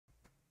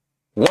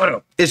What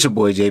up? It's your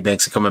boy Jay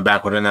Banksy coming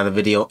back with another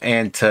video,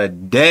 and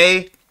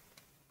today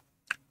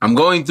I'm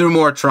going through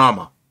more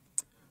trauma.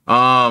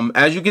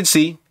 As you can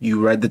see, you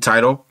read the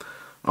title.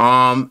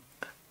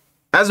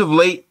 As of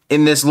late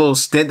in this little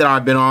stint that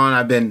I've been on,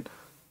 I've been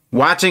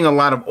watching a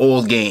lot of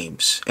old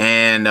games,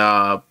 and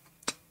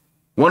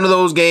one of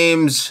those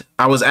games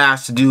I was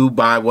asked to do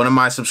by one of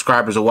my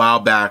subscribers a while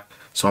back,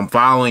 so I'm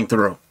following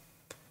through.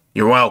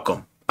 You're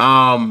welcome.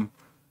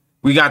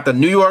 We got the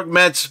New York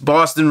Mets,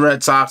 Boston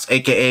Red Sox,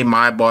 aka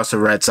my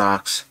Boston Red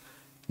Sox.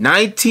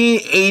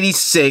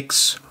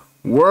 1986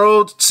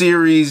 World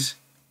Series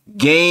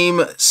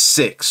Game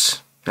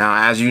 6.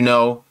 Now, as you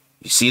know,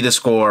 you see the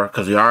score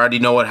because we already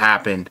know what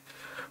happened.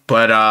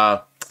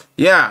 But,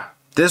 yeah,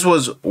 this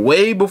was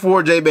way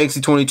before Jay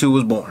Banksy 22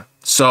 was born.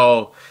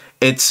 So,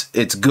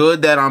 it's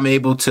good that I'm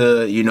able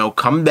to,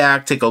 come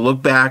back, take a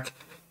look back,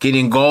 get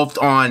engulfed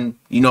on,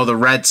 the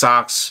Red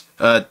Sox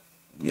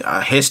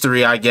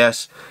history, I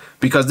guess.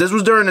 Because this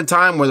was during a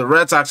time where the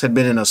Red Sox had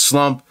been in a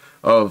slump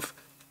of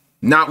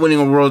not winning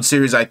a World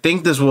Series. I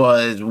think this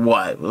was,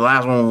 what? The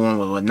last one was,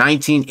 what,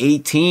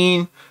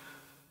 1918?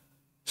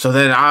 So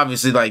then,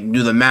 obviously,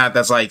 do the math.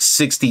 That's like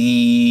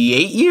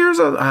 68 years?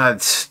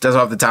 That's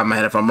off the top of my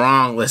head. If I'm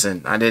wrong,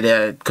 listen, I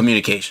did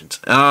communications.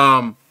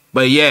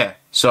 But yeah,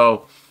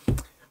 so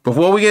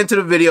before we get into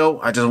the video,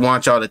 I just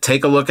want y'all to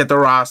take a look at the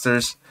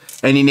rosters.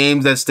 Any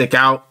names that stick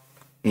out.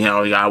 You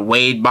got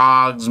Wade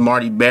Boggs,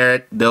 Marty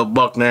Barrett, Bill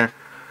Buckner,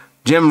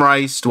 Jim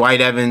Rice, Dwight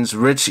Evans,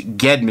 Rich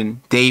Gedman,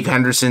 Dave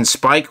Henderson,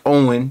 Spike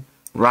Owen,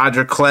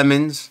 Roger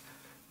Clemens,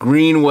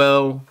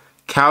 Greenwell,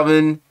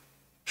 Calvin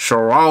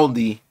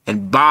Schiraldi,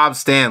 and Bob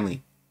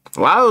Stanley.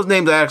 A lot of those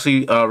names I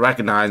actually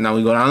recognize. Now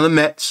we go down to the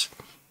Mets.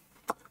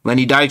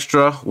 Lenny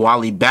Dykstra,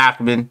 Wally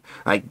Backman.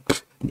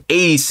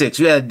 86,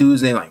 you had a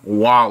dude's name like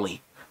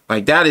Wally.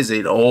 That is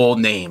an old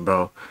name,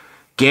 bro.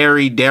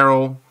 Gary,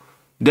 Darryl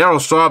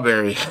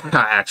Strawberry,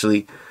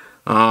 actually.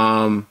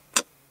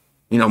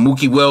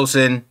 Mookie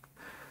Wilson.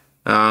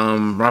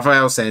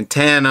 Rafael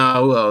Santana,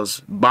 who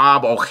else?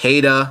 Bob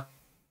Ojeda.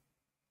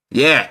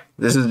 Yeah,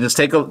 this is just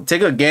take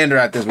a gander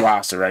at this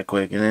roster right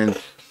quick, and then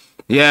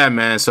yeah,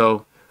 man.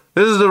 So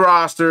this is the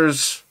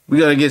rosters. We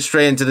gotta get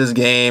straight into this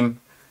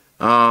game.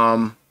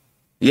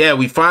 Yeah,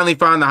 we finally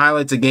found the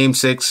highlights of Game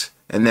 6,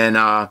 and then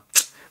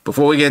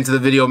before we get into the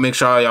video, make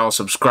sure y'all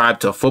subscribe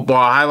to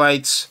Football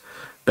Highlights,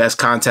 best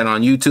content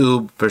on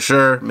YouTube for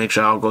sure. Make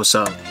sure y'all go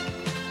sub.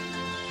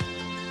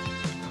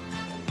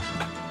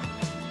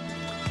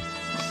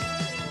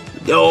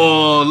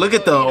 Yo, look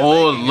at the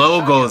old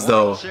logos,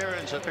 though.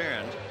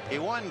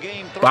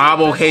 Bob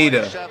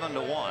Ojeda.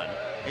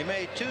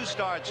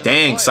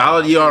 Dang,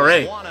 solid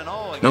ERA.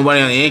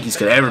 Nobody on the Yankees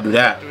could ever do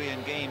that.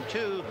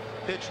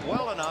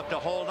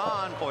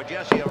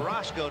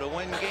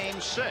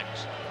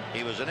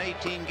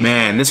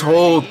 Man, this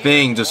whole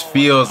thing just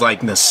feels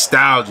like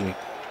nostalgic.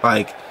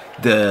 Like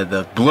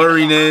the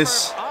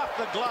blurriness.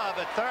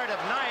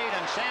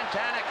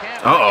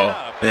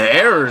 Uh-oh, the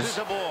errors.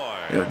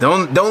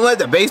 Don't let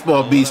the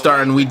baseball be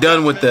starting. We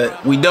done with the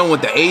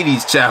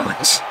 80s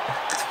challenge.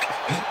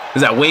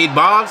 Is that Wade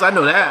Boggs? I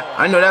know that.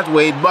 I know that's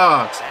Wade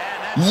Boggs.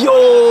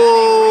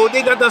 Yo,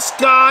 they got the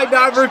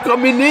skydiver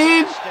coming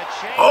in.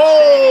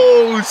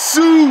 Oh,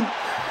 shoot.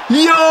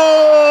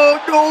 Yo,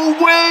 no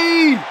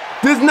way.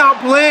 This is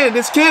not planned.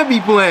 This can't be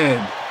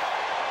planned.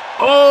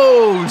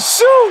 Oh,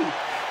 shoot.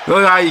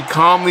 Look how he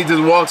calmly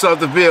just walks off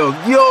the field.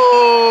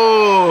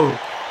 Yo.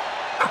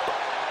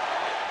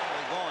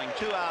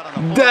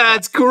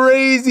 That's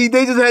crazy.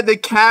 They just had the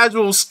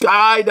casual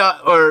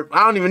skydive, or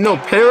I don't even know,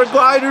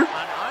 paraglider.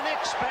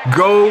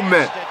 Go,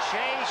 man.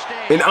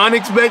 An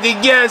unexpected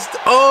guest.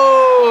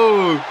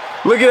 Oh,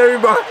 look at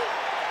everybody.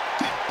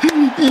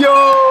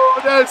 Yo,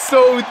 that's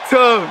so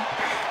tough.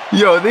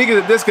 Yo,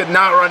 this could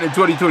not run in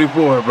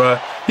 2024, bro.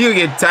 He'll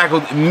get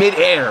tackled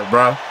mid-air,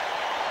 bro.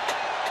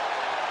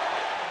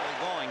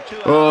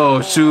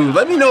 Oh, shoot.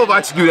 Let me know if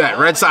I should do that.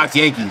 Red Sox,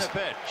 Yankees.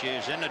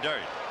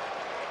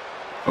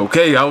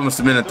 Okay, that must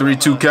have been a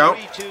 3-2 count.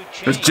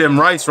 That's Jim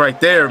Rice right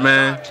there,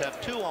 man.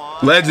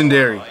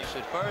 Legendary.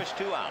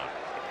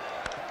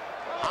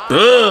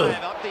 Ugh.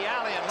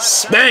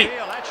 Spank.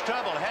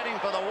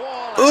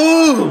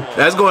 Ooh.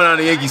 That's going on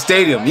in Yankee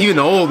Stadium, even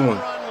the old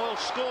one.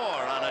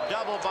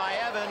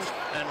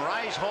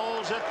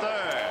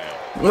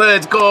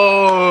 Let's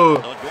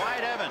go.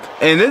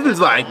 And this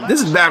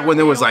is back when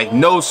there was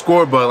no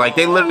scoreboard.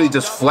 They literally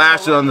just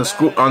flashed it on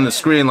the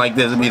screen like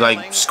this. It'd be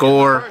like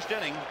score.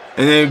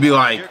 And then it'd be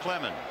like,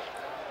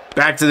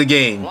 back to the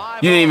game.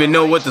 You didn't even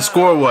know what the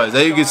score was.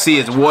 As you can see,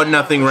 it's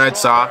 1-0 Red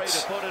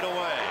Sox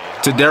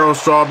to Darryl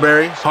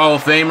Strawberry, Hall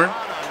of Famer.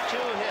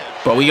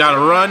 But we got a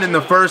run in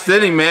the first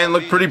inning, man.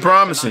 Looked pretty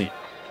promising.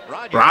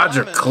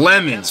 Roger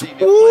Clemens.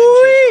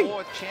 Woo-wee.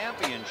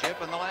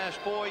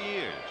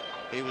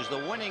 He was the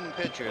winning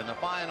pitcher in the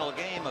final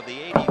game of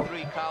the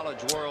 '83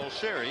 College World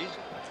Series.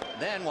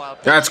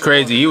 That's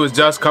crazy. He was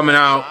just coming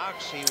out.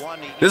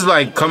 This is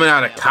like coming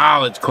out of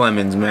college,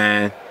 Clemens,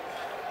 man.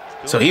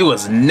 So he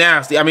was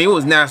nasty. I mean, he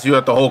was nasty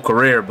throughout the whole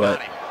career, but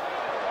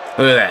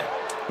look at that.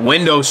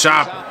 Window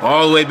shop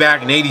all the way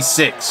back in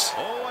 '86.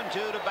 0-2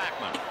 to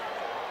Backman.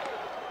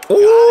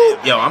 Ooh,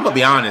 yo, I'm gonna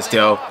be honest,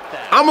 yo.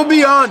 I'm gonna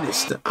be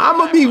honest. I'm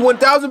gonna be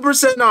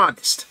 1,000%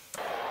 honest.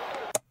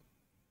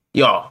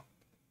 Yo,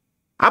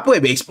 I play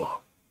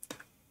baseball.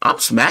 I'm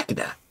smacking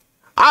that.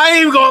 I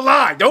ain't even gonna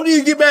lie. Don't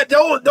even get mad.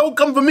 Don't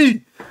come for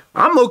me.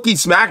 I'm low-key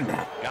smacking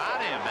that.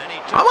 Got him, and he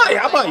took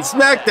I might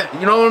smack that.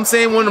 You know what I'm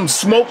saying? One of them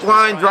smoke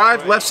line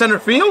drives left center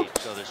field.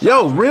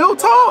 Yo, real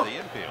talk.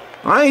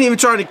 I ain't even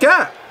trying to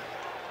cap.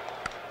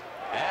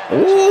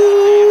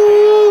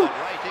 Ooh.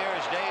 Right there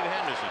is Dave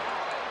Henderson.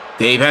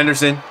 Dave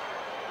Henderson.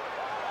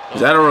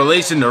 Is that a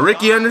relation to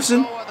Ricky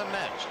Henderson? So are the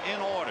Mets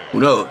in order. Who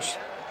knows?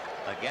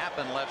 A gap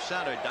in left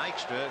center.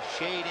 Dykstra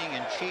shading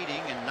and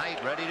cheating, and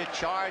Knight ready to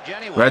charge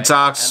anyway. Red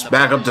Sox And the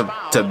back ball up is to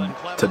fouled, and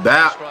Clemens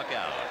bat. struck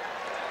out.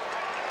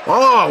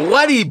 Oh,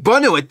 what he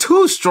bunted with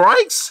 2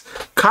 strikes?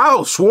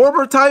 Kyle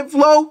Schwarber type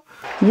flow?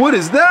 What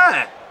is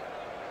that?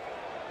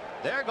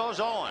 There goes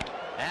Owen.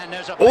 And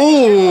there's a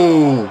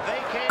Ooh,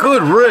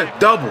 good rip,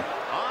 double.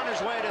 on his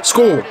way to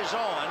Score. third is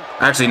Owen.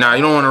 Actually, nah,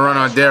 you don't want to run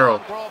on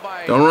Darryl.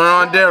 Don't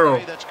run on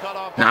Darryl.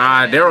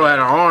 Nah, Darryl had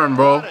an arm,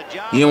 bro.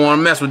 You didn't want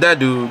to mess with that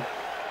dude.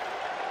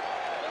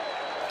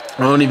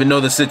 I don't even know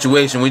the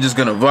situation. We just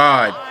gonna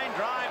vibe. Line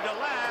drive to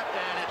left,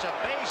 and it's a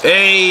base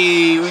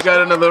Hey, we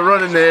got another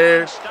run in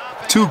there.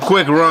 2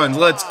 quick runs.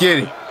 Let's get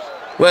it.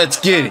 Let's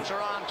get it. Sox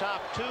are on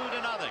top 2-0.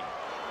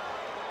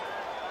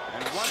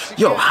 And once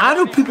Yo, again, how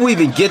do people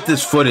even get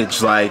this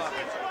footage? Like,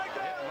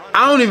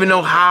 I don't even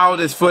know how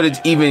this footage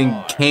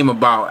even came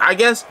about. I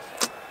guess,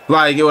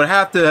 like, it would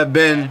have to have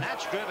been.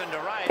 that's driven to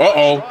right.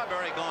 Uh-oh.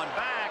 Strawberry going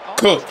back, almost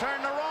Cook.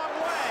 turned the wrong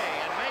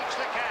way and makes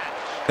the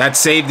catch. That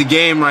saved the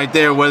game right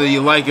there, whether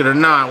you like it or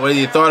not. Whether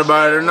you thought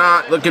about it or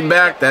not, looking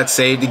back, that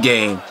saved the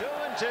game.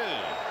 2-2.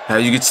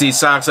 As you can see,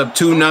 Sox up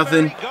 2-0.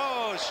 There he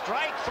goes.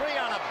 Strike 3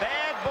 on a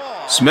bad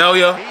ball. Smell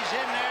ya. He's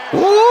in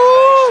there.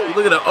 Woo!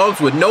 Look at the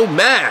umps with no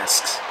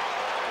masks.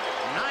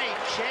 Knight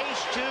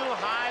chased 2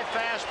 high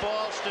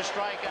fastballs to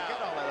strike out.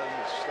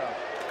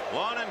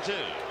 1-2.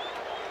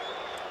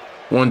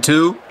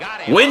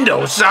 1-2.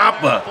 Window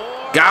shopper.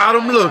 Got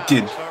him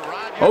looking.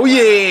 Oh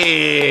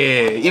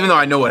yeah. Even though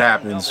I know what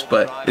happens,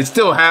 but it's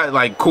still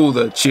like cool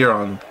to cheer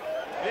on him.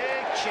 Big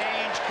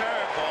change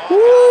curveball.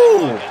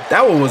 Woo!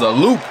 That one was a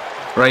loop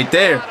right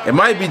there. It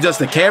might be just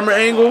the camera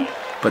angle,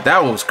 but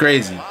that was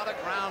crazy.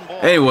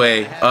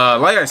 Anyway,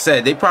 like I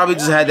said, they probably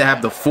just had to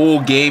have the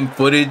full game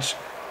footage,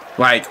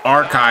 like,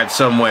 archived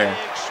somewhere.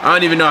 I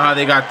don't even know how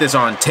they got this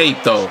on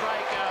tape, though.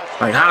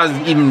 Like, how does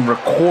it even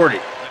record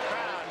it?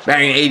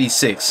 Back in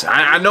 '86.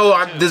 I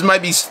know this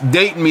might be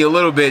dating me a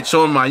little bit,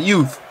 showing my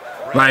youth.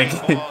 Like,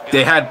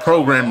 they had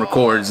program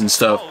records and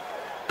stuff.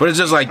 But it's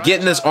just like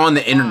getting this on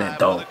the internet,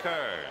 though.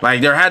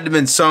 Like, there had to have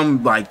been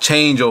some, like,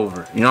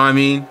 changeover. You know what I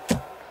mean?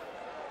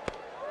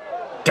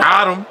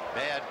 Got him.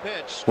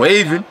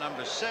 Waving.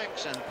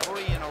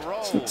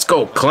 Let's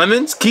go,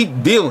 Clemens.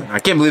 Keep dealing. I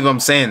can't believe I'm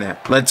saying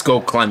that. Let's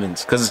go,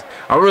 Clemens. Because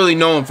I really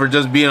know him for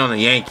just being on the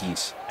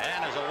Yankees.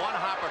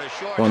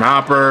 One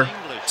hopper.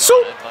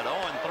 Soup.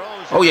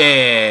 Oh,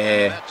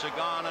 yeah.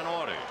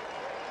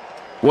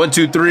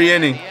 1-2-3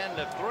 inning.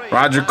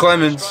 Roger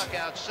Clemens.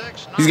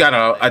 He's got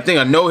I think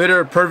a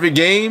no-hitter, perfect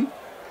game.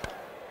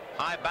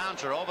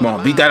 Come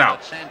on, beat that out.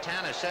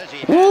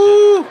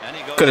 Woo!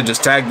 Could have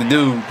just tagged the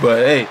dude,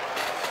 but hey.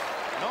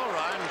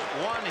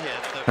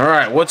 All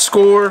right, what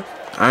score?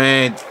 I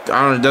mean, I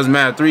don't know, it doesn't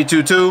matter.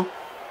 3-2-2.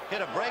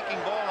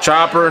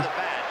 Chopper.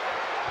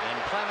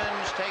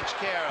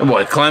 Oh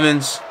boy,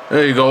 Clemens.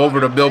 There you go, over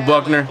to Bill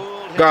Buckner.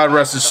 God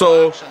rest his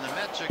soul.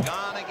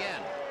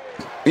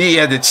 He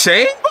had the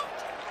chain?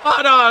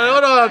 Hold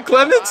on,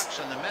 Clemens.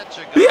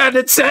 He had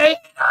the chain?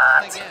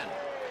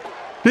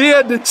 He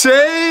had the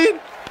chain?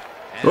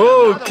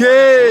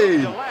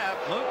 Okay.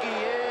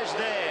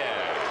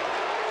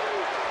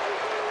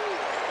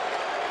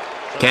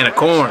 Can of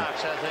corn.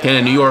 Can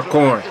of New York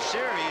corn.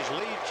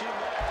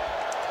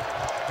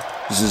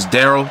 This is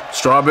Darryl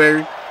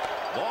Strawberry.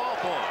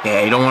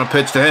 Yeah, you don't want to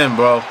pitch to him,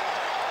 bro.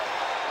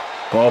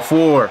 Ball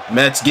 4.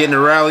 Mets getting the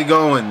rally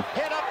going.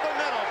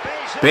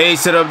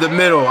 Base hit up the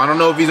middle. I don't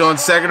know if he's on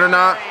second or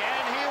not.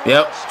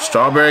 Yep.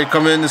 Strawberry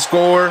coming in to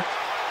score.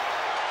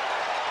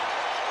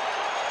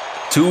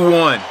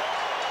 2-1.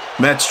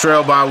 Mets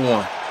trail by 1.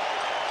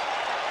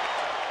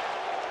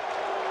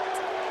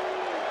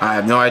 I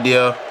have no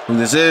idea who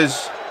this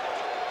is.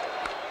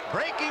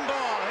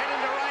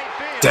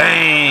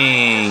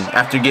 Dang.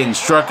 After getting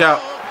struck out.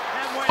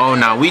 Oh,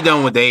 no. We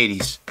done with the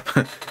 80s.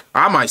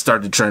 I might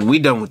start the trend. We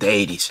done with the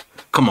 80s.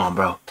 Come on,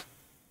 bro.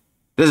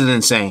 This is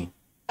insane.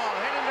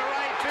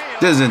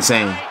 This is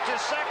insane.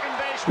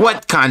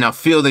 What kind of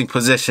fielding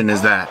position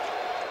is that?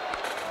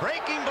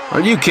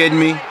 Are you kidding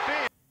me?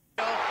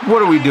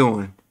 What are we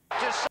doing?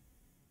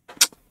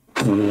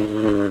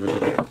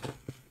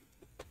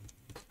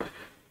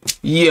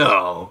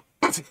 Yo.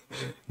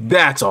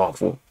 That's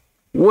awful.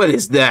 What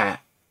is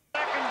that?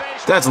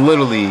 That's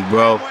Little League,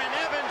 bro.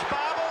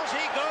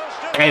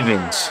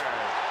 Evans.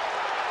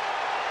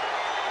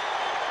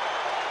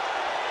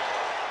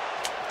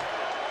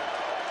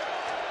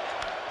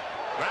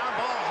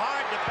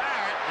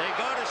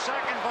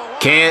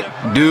 Can't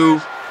do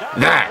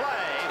that.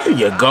 There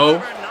you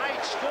go.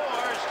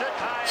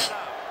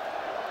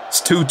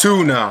 It's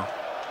 2-2 now.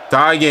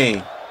 Tie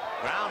game.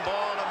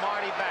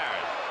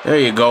 There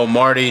you go,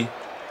 Marty.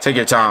 Take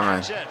your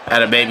time.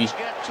 Atta baby.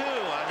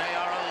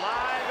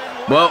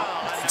 Well,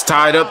 it's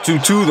tied up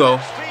 2-2 though.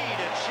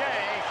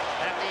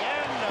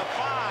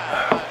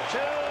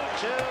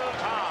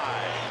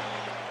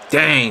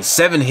 Dang,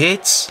 7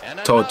 hits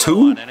to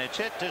 2.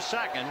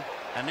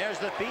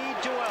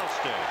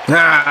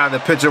 Ah, the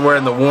pitcher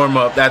wearing the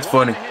warm-up. That's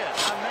funny.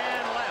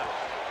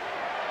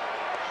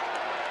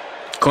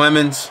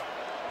 Clemens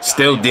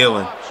still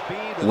dealing.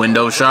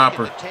 Window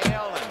shopper.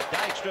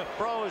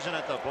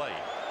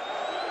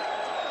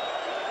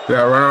 We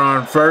got a runner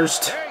on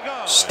first.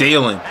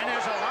 Stealing.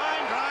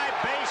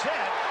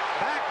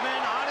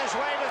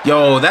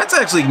 Yo, that's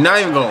actually not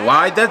even gonna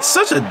lie. That's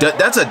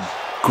a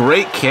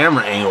great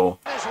camera angle.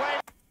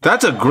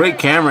 That's a great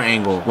camera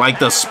angle. Like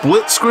the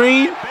split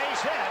screen.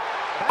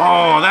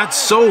 Oh, that's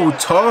so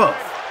tough.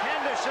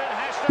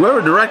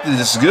 Whoever directed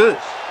this is good.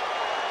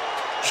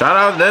 Shout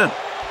out to them.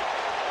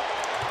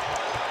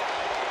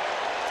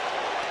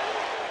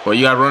 Well,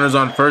 you got runners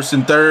on first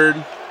and third.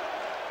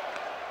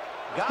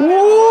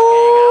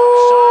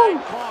 Woo!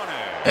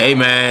 Hey,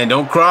 man,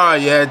 don't cry.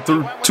 You had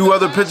 2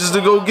 other pitches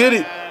to go get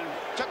it.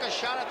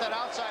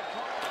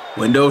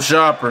 Window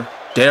shopper.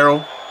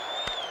 Darryl.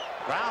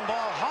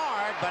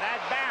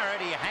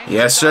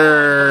 Yes,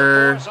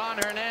 sir.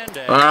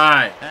 All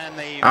right.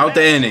 Out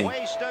the inning.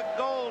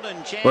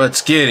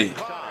 Let's get it.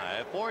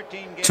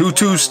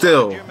 2-2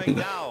 still.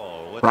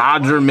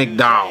 Roger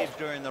McDowell.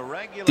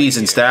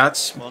 Decent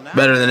stats.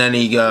 Better than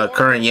any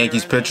current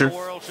Yankees pitcher.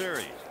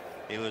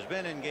 He has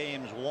been in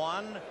games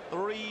 1,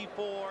 3,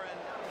 4,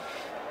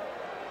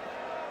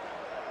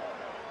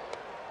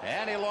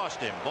 and he lost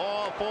him.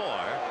 Ball 4.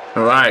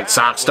 All right,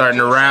 Sox starting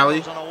to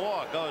rally.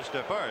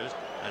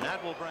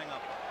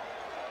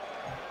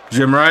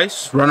 Jim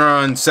Rice, runner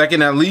on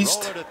second at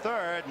least.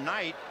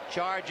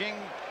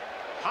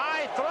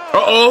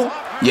 Uh-oh.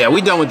 Yeah,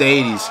 we done with the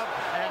 80s.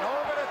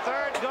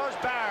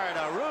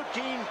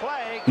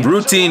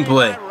 Routine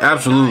play,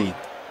 absolutely.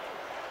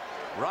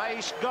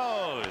 Rice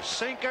goes.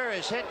 Sinker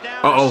is hit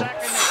down. Uh-oh.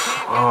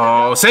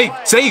 Oh, safe.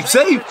 And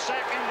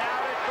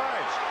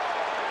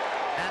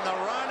the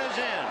run is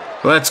in.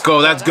 Let's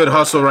go. That's good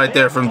hustle right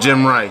there from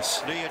Jim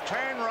Rice. Do you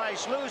turn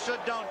Rice loose or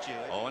don't you?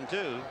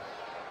 0-2.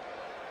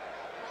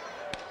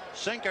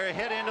 Sinker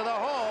hit into the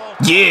hole.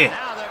 Yeah.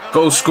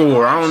 Go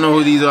score. I don't know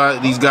who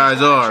these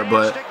guys are,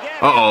 but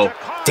uh-oh.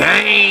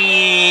 Dang.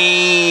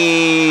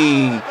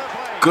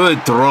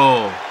 Good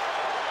throw.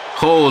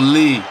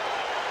 Holy.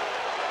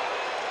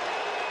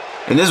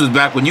 And this was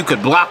back when you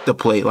could block the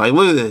plate. Like,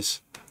 look at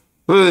this.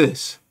 Look at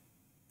this.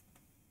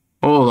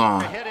 Hold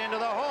on.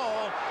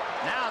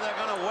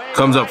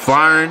 Comes up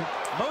firing.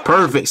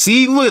 Perfect.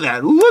 See, look at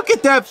that. Look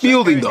at that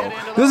fielding, though.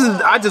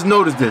 I just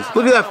noticed this.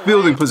 Look at that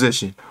fielding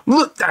position.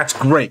 Look, that's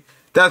great.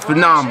 That's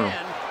phenomenal.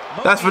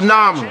 That's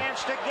phenomenal.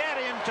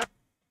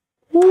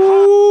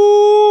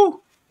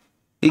 Woo!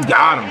 He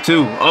got him,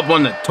 too. Up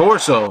on the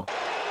torso.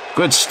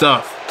 Good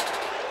stuff.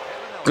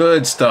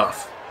 Good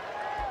stuff.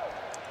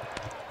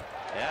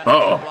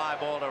 Uh-oh.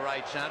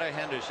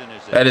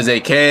 That is a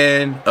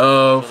can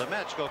of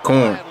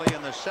corn.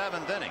 In the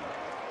 7th inning.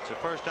 It's the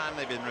first time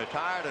they've been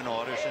retired in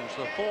order since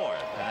the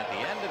 4th. And at the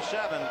end of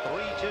 7,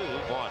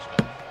 3-2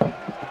 Boston.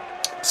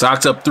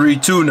 Sox up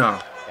 3-2 now.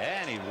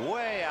 And he's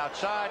way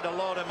outside to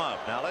load him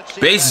up. Now let's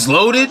see. Bases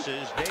loaded.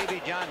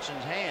 Davey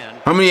Johnson's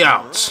hand. How many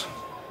outs?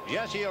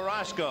 Jesse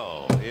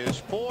Orosco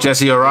is 4th.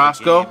 Jesse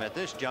Orosco at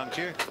this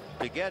juncture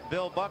to get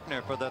Bill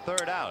Buckner for the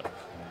 3rd out.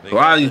 A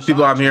lot of these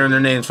people I'm hearing their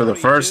names for the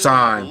first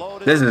time.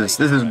 This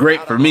is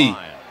great for me.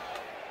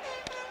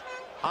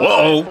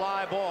 Uh-oh.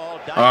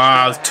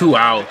 It's 2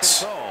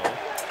 outs.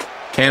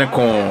 Can of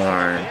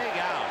corn.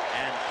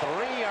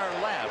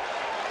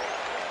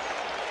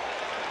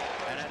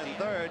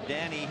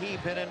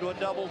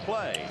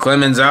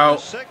 Clemens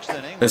out.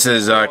 This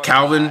is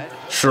Calvin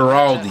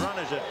Schiraldi.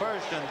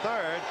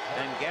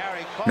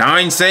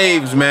 9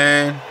 saves,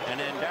 man.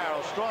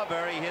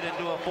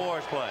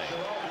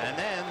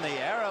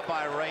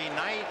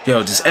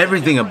 Yo, just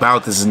everything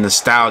about this is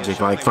nostalgic.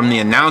 Like, from the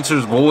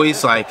announcer's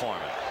voice, like,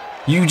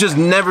 you just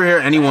never hear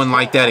anyone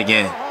like that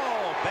again.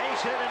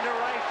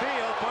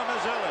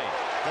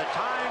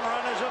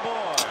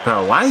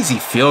 Bro, why does he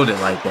field it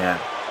like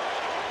that?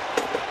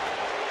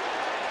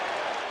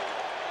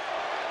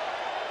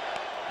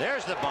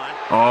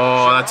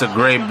 Oh, that's a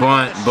great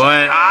bunt,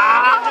 but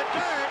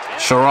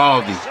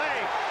Schiraldi.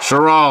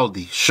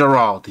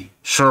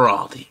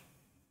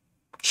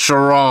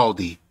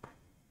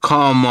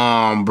 Come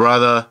on,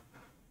 brother.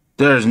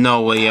 There's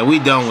no way. Yeah, we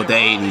done with the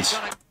 80s.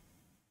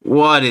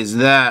 What is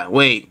that?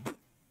 Wait.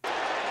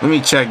 Let me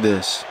check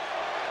this.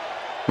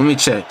 Let me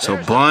check. So,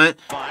 bunt.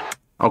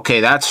 Okay,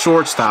 that's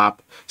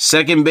shortstop.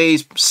 Second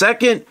base.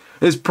 Second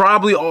is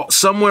probably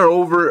somewhere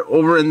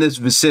over in this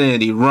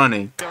vicinity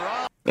running.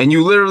 And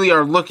you literally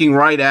are looking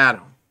right at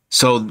him.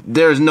 So,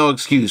 there's no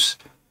excuse.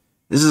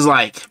 This is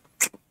like,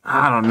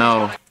 I don't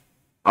know.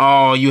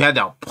 Oh, you had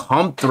that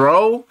pump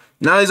throw?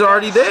 Now he's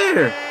already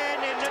there.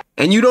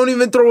 And you don't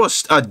even throw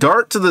a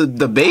dart to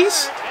the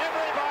base?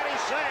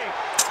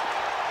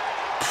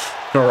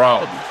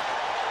 Giraldi.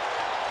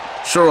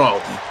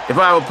 If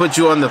I would put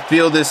you on the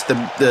field list,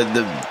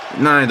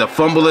 the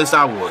fumble list,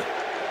 I would.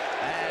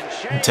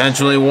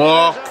 Intentionally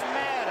walk.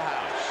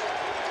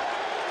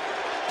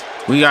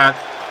 We got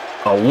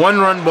a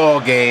one-run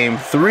ball game,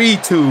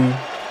 3-2.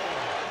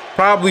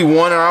 Probably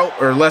one out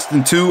or less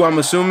than two, I'm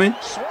assuming.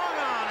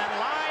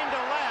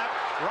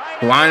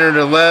 Liner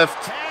to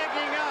left.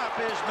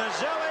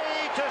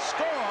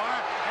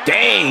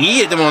 Dang, he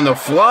hit them on the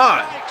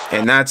fly.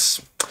 And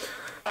that's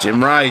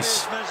Jim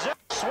Rice.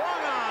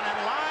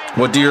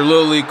 What do your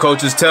Little League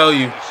coaches tell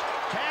you?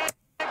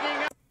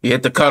 You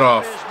hit the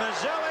cutoff.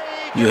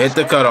 You hit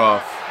the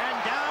cutoff.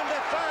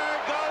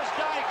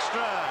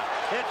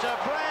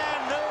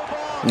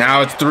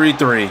 Now it's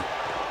 3-3.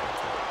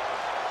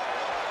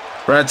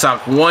 Red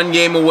Sox one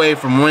game away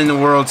from winning the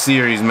World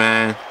Series,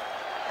 man.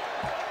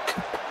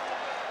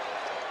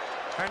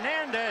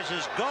 Hernandez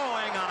is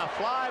going on a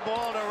fly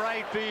ball to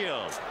right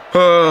field.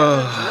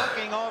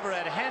 Looking over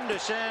at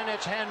Henderson,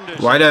 it's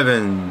Henderson. White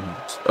Evans.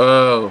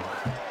 Oh.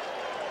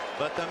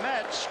 But the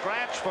Mets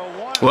scratch for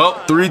one. Well,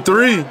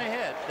 3-3.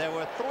 There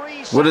were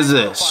three. What is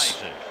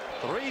this?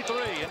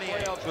 3-3 in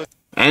the AL.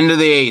 End of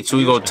the eighth, so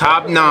we go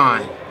top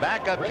 9.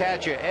 Backup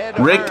catcher Ed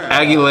Rick Hearn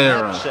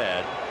Aguilera.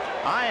 said,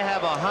 I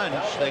have a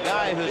hunch the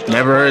guy who's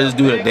Never heard this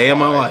dude a day of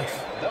my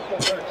life.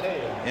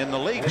 In the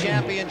league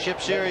championship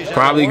series,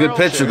 Probably a good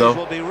pitcher though.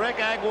 Will be Rick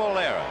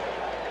Aguilera.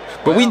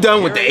 But we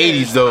done with the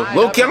 80s though.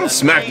 Low-key, I'm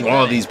smacking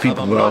all of these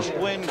people, bro.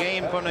 Must-win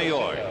game for New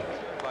York.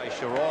 By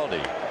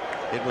Schiraldi.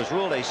 It was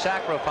ruled a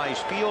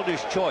sacrifice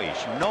fielder's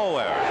choice. No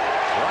error.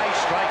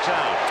 Rice strikes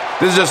out.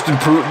 This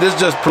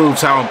just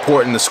proves how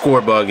important the score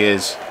bug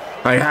is.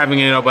 Like having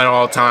it up at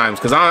all times,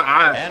 because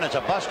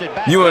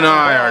you and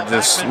I are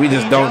we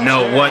just don't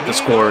know what the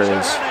score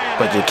is,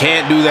 but you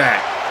can't do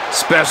that,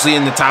 especially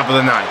in the top of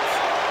the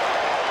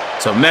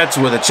 9th. So Mets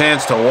with a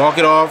chance to walk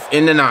it off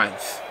in the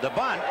 9th.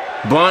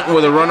 Bunt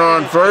with a runner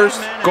on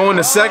first, going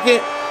to second.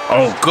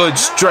 Oh, good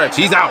stretch.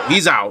 He's out.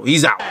 He's out.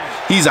 He's out.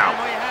 He's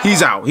out.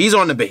 He's out. He's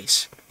on the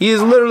base. He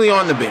is literally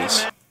on the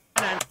base.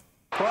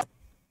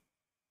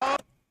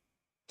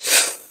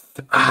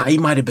 He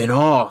might have been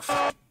off.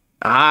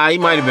 He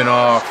might have been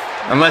off.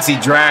 Unless he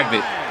dragged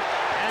it.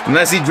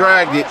 Unless he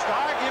dragged it.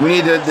 We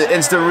need the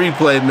instant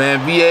replay, man.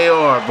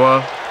 VAR,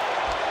 bro.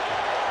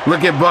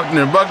 Look at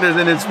Buckner. Buckner's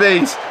in his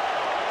face.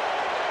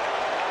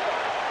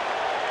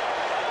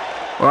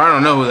 Well, I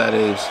don't know who that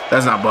is.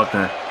 That's not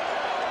Buckner.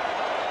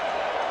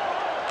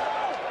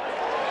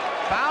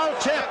 Foul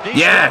tip.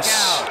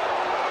 Yes.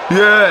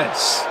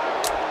 Yes.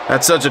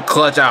 That's such a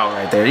clutch out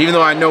right there, even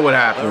though I know what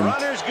happened. The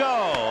runners go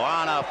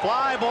on a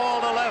fly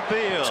ball to left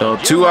field. So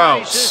 2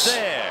 outs.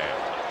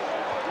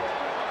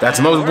 That's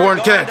the most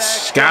important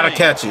catch. Gotta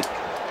catch it.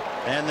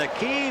 And the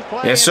key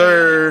play. Yes,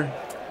 sir.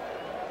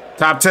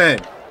 Top 10.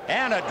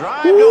 And a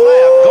drive to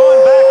left.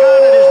 Going back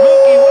on it is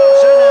Mookie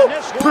Wilson. And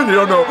this Put it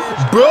on the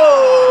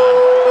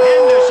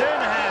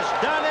Henderson has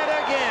done it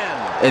again.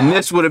 And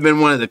this would have been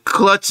one of the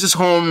clutchest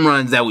home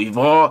runs that we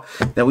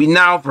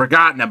now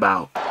forgotten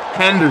about.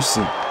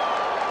 Henderson.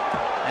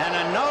 And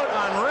a note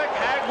on Rick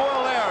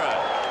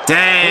Aguilera.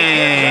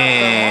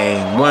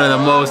 Dang. One of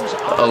the most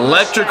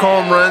electric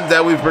home runs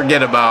that we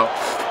forget about.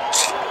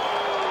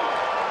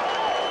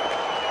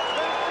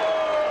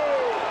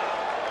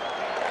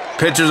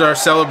 Pitchers are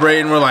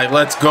celebrating. We're like,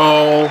 let's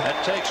go.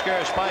 That takes care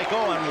of Spike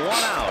Owen. 1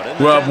 out.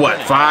 We're up, what,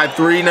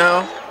 5-3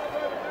 now?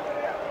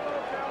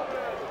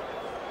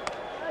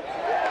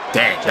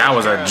 Dang, that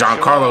was a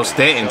Giancarlo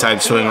Stanton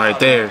type swing right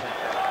there.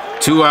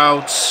 2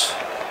 outs.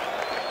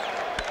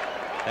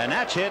 And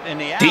that's hit in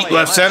the Deep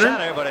left center.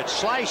 But it's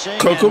slicing.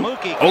 Kokum.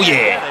 Oh,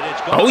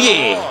 yeah. Oh,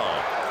 yeah.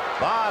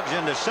 Boggs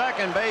into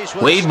second base.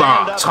 Wade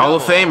Boggs, Hall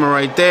of Famer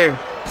right there.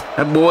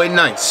 That boy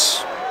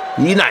nice.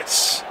 He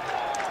nice.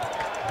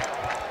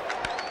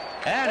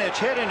 And it's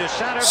hit into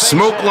center.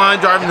 Smoke line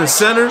driving to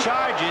center.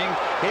 Charging.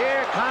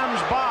 Here comes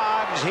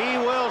Boggs. He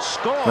will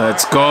score.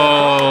 Let's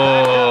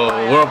go.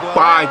 We're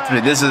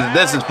 5-3. This is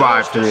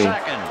 5-3.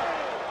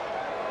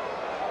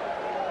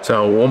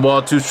 So 1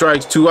 ball, 2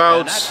 strikes, 2 outs.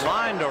 And that's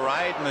line to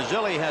right.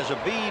 Mazzilli has a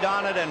bead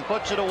on it and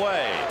puts it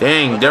away.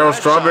 Dang, Darryl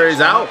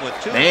Strawberry's out.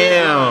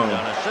 Damn. On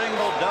a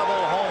single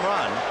double home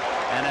run.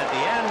 And at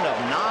the end of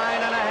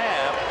 9.5,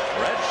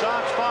 Red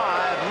Sox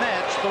 5,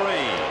 Mets 3.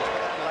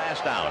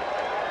 Last out.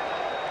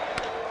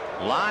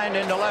 Lined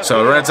into left.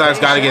 So the Red Sox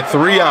got to get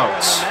 3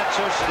 outs.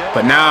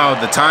 But now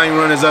the tying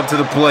run is up to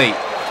the plate.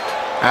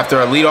 After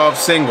a leadoff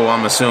single,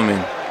 I'm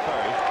assuming.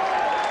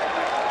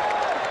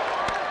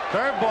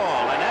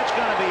 Curveball, and that's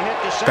going to be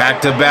hit to center.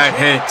 Back-to-back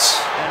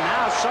hits. And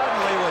now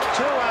suddenly with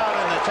 2 out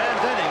in the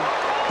 10th inning,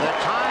 the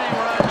tying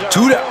runs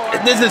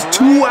are This is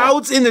 2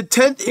 outs in the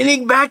 10th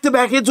inning.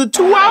 Back-to-back hits with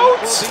 2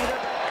 outs.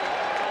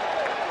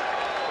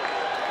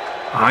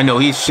 I know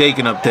he's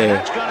shaking up there.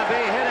 That's going to be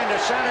hit into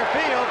center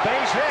field.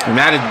 Base hit. And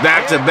that is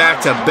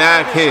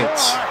back-to-back-to-back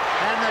hits.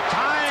 And the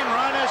tying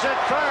run is at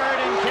third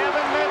in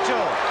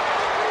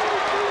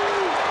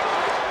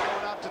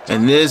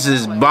And this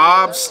is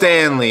Bob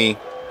Stanley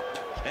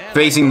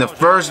facing the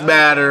first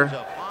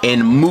batter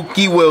in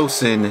Mookie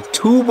Wilson.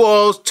 2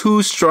 balls,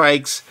 2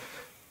 strikes,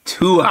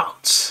 2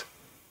 outs.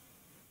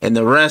 And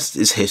the rest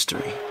is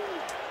history.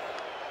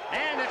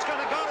 And it's going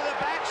to go to the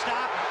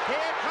backstop.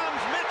 Here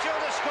comes Mitchell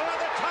to score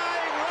the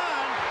tying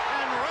run.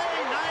 And Ray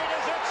Knight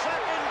is at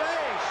second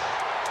base.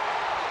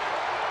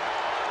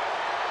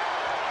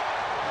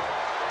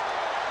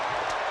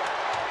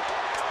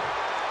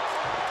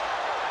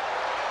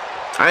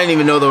 I didn't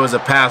even know there was a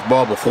pass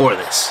ball before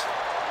this.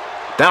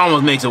 That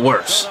almost makes it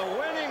worse. So the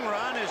winning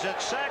run is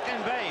at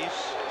second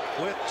base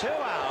with 2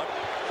 out,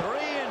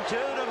 3-2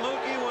 to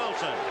Mookie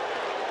Wilson.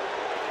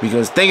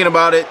 Because thinking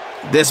about it,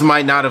 this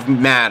might not have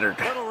mattered.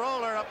 Little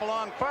roller up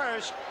along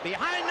first,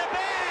 behind the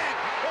bag.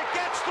 It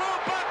gets through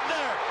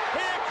Buckner.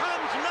 Here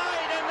comes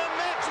Knight, and the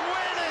Mets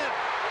win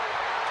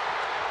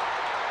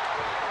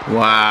it.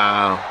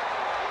 Wow.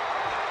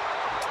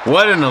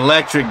 What an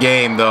electric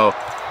game, though.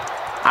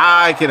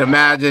 I could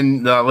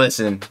imagine,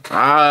 listen,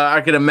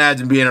 I could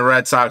imagine being a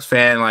Red Sox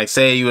fan, like,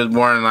 say you was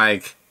born,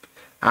 like,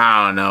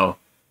 I don't know,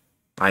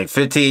 like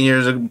 15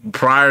 years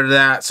prior to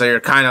that, so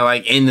you're kind of,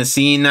 like, in the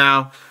scene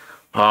now.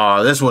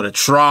 Oh, this would have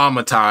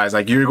traumatized.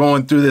 Like, you're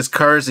going through this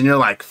curse, and you're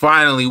like,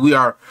 finally, we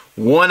are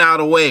 1 out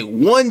away,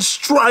 1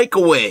 strike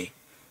away.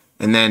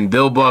 And then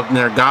Bill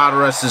Buckner, God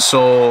rest his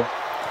soul,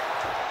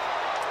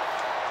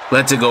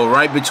 lets it go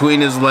right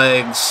between his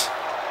legs.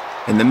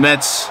 And the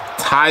Mets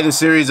tie the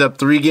series up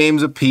 3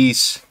 games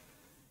apiece.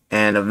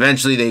 And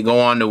eventually they go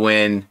on to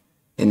win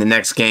in the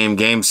next game,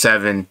 Game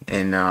 7,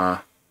 and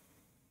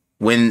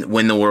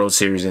win the World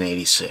Series in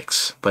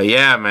 '86. But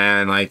yeah,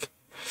 man, like,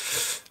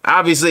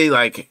 obviously,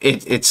 like,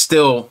 it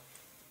still,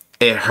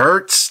 it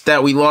hurts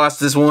that we lost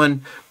this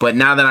one. But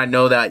now that I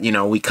know that, you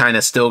know, we kind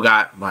of still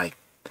got, like,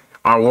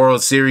 our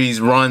World Series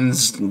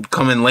runs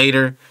coming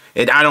later,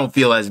 I don't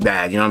feel as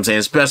bad, you know what I'm saying?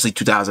 Especially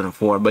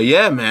 2004. But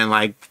yeah, man,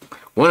 like,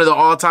 one of the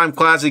all-time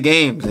classic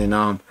games. And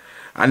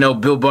I know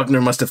Bill Buckner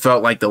must have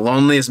felt like the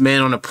loneliest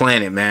man on the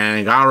planet,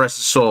 man. God rest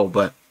his soul.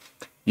 But,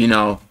 you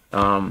know,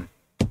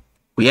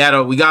 we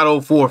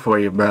got 04 for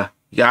you, bruh.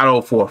 We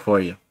got 04 for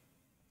you.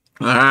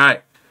 All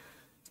right.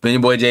 It's been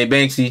your boy Jay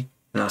Banksy,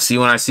 and I'll see you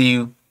when I see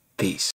you. Peace.